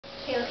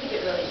Okay, let's keep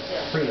it really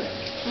still.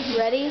 Freelance.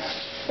 Ready,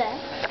 set.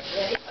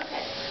 Ready?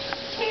 Okay.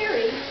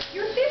 Terry,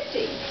 you're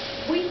 50.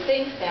 We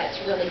think that's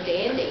really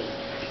dandy.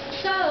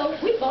 So,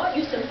 we bought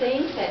you some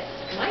things that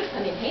might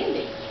come in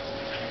handy.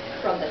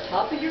 From the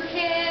top of your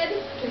head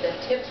to the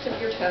tips of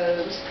your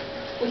toes.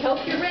 We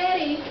hope you're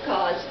ready,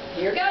 because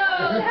here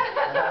goes.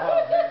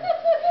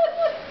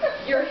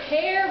 Your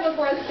hair will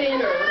grow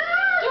thinner.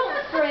 Don't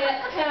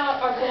fret,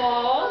 pout, or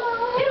bawl.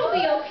 It'll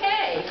be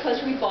okay,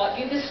 because we bought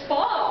you this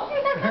ball.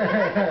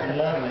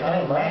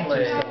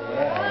 Lovely.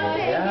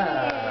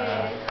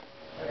 Yeah.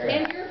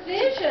 And your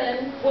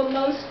vision will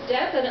most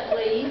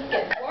definitely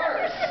get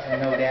worse.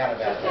 No doubt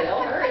about that.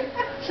 Don't hurry.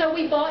 So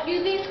we bought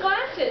you these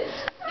glasses.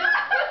 Now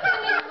put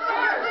them in your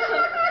purse.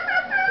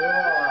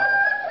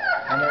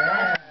 And they're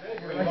not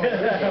big.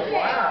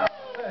 Wow.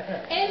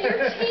 And your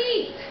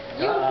teeth.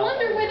 You'll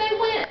wonder where they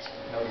went.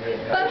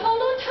 But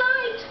hold on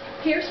tight.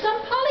 Here's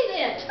some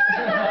Polydent.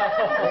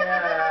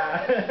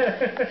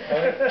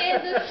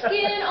 And the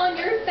skin on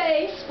your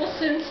face will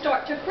soon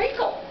start to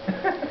crinkle.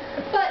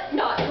 But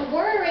not to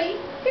worry.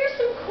 Here's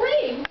some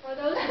cream for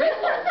those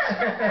wrinkles.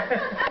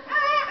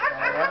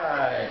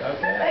 Alright,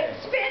 okay.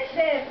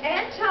 Expensive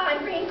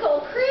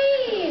anti-wrinkle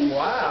cream.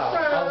 Wow.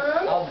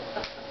 From...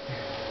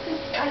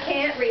 I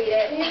can't read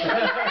it.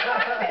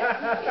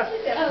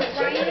 Oh,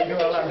 Brian, have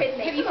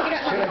you figured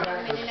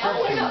out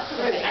what I'm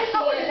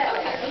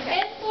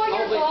And for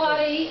your wait,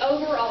 body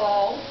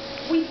overall,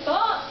 we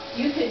thought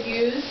you could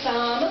use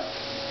some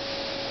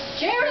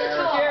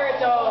Geritol.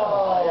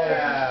 Geritol.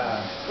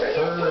 Yeah.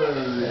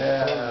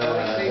 Yeah.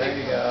 There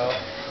you go.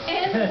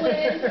 And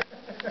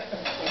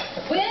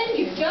when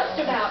you just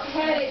about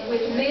had it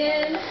with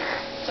men,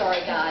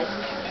 sorry guys,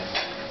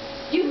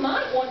 you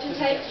might want to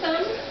take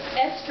some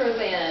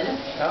Estroven.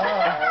 Oh,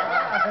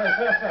 wow.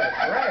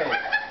 Great.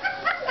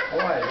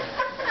 Boy,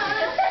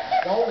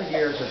 golden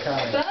years are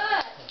coming.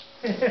 But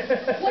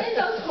when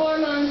those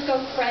hormones go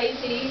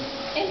crazy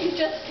and you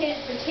just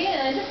can't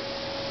pretend,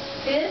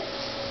 this...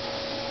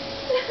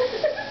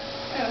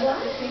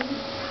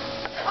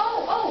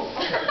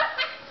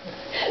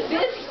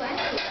 This...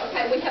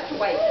 Okay, we have to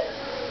wait.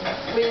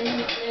 When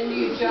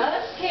you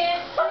just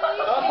can't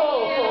pretend...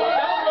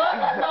 Don't look!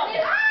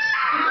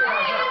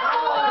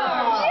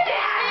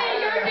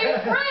 Your new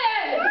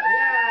friend!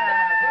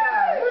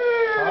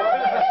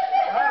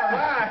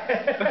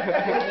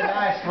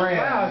 Nice friend.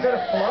 Wow, is that a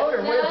float or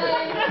what is it?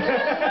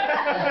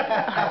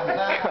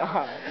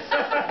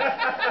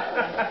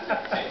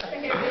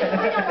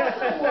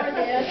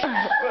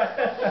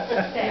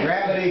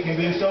 Gravity can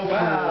be so cool.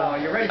 Wow,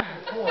 you're ready for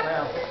the pool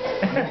now.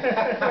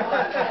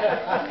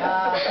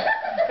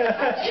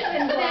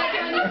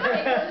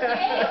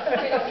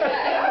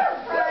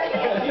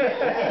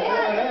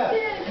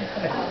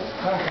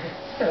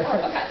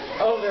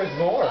 Oh, there's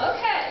more.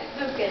 Okay.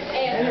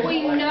 And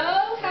we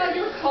know how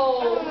you're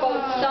cold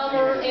both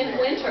summer and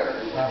winter.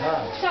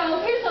 So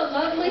here's a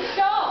lovely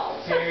shawl.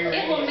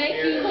 It will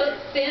make you look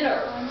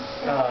thinner.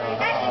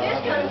 Actually, this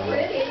kind of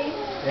pretty.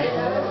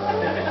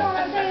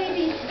 Oh,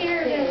 baby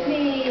scared of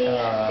me.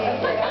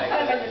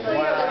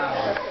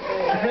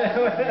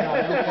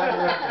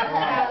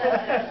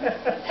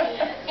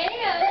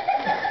 And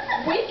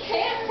we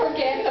can't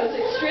forget those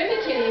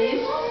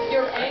extremities,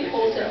 your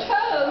ankles and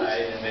toes.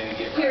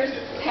 Here's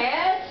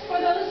pads for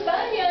those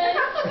bunions.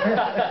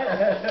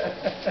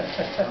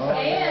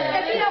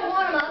 If you don't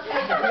want them, I'll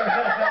take them.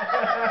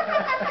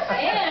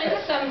 And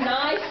some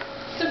nice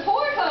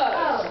support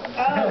hooks.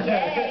 Oh,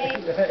 yay.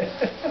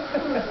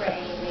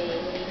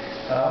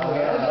 Oh,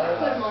 yeah.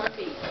 Put them on the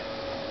feet.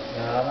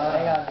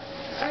 Hang on.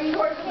 Are you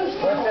working with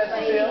me? What's that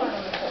still?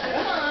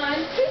 Come on.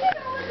 Who did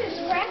all of this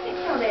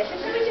graphics on this?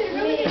 Somebody did a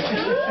really good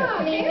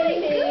job.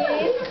 Very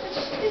good.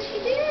 She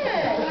did.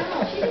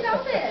 Wow. She did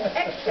all this.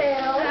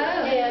 Excel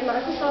and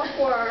Microsoft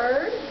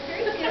Word.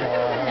 Very good.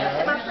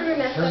 And my printer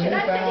messed up. And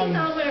I said these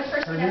all when I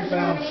first got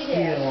them.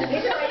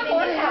 These are like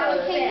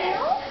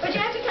but you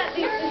have to cut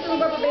these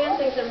little rubber band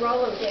things and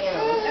roll them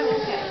down.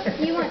 Oh, okay.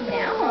 You want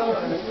down?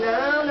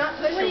 No, not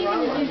push What are you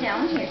and roll going to do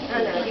them. down here?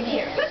 I know.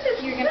 Here.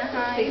 You're going to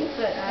hide.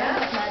 Okay.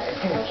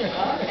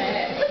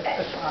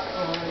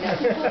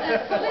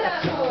 Pull it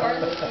up for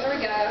us. There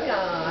we go.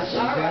 Gosh.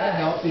 All right.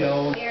 help the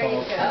old There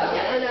you go.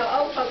 I know,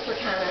 old folks are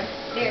kind of,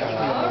 there you go.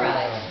 All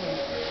right.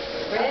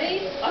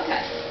 Ready?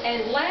 Okay.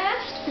 And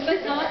last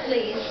but not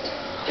least,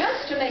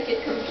 just to make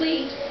it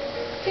complete,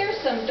 here's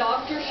some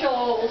Dr.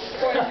 Scholl's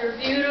for your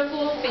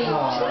beautiful feet.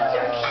 Yeah.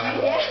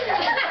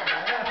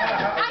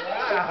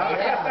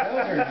 Yeah,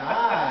 those are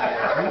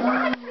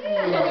nice.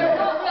 They're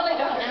not really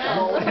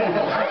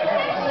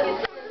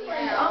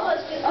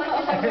Almost just like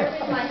if I wear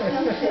with my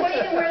swimsuit. Well,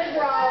 you can wear the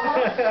bra.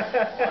 Okay.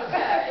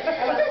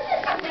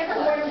 I've never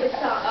worn them with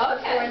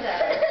socks before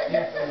though.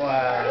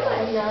 Wow.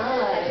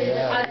 Nice.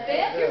 I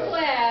bet you're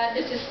glad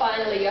this is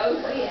finally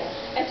over.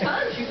 At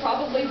times you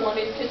probably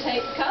wanted to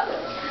take cover.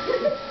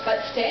 But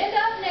stand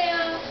up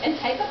now and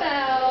take a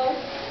bow.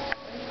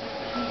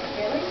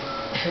 Really?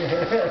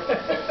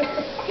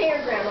 Here,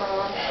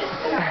 Grandma.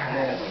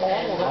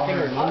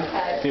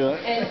 Okay. Do it.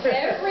 And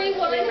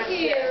everyone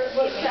here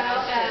will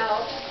shout out,